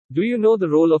Do you know the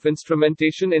role of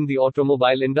instrumentation in the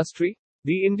automobile industry?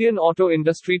 The Indian auto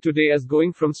industry today is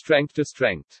going from strength to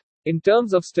strength. In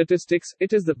terms of statistics,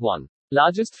 it is the 1.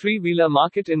 largest three-wheeler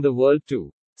market in the world,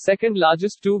 2. second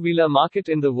largest two-wheeler market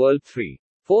in the world, 3.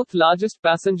 fourth largest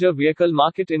passenger vehicle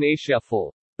market in Asia,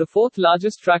 4. the fourth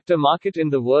largest tractor market in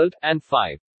the world, and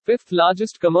 5. fifth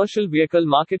largest commercial vehicle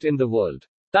market in the world.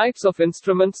 Types of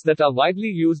instruments that are widely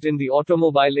used in the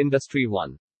automobile industry.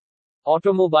 1.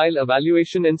 Automobile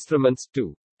evaluation instruments.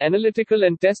 2. Analytical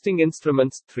and testing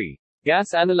instruments. 3.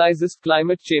 Gas analyzers,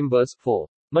 climate chambers. 4.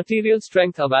 Material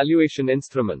strength evaluation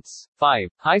instruments.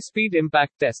 5. High-speed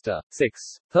impact tester.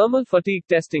 6. Thermal fatigue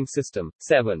testing system.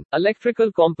 7.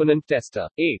 Electrical component tester.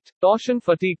 8. Torsion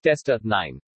fatigue tester.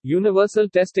 9. Universal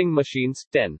testing machines.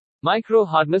 10. Micro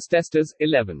hardness testers.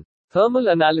 11. Thermal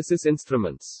analysis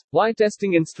instruments. Why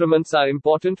testing instruments are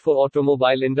important for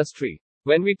automobile industry?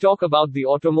 When we talk about the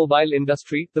automobile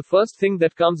industry, the first thing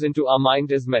that comes into our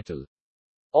mind is metal.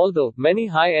 Although many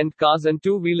high-end cars and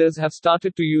two-wheelers have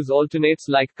started to use alternates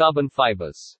like carbon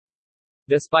fibers.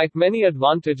 Despite many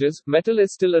advantages, metal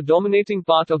is still a dominating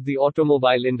part of the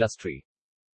automobile industry.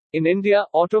 In India,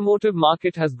 automotive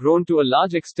market has grown to a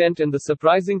large extent, and the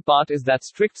surprising part is that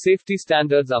strict safety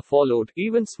standards are followed.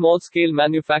 Even small-scale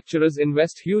manufacturers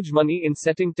invest huge money in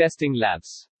setting testing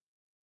labs.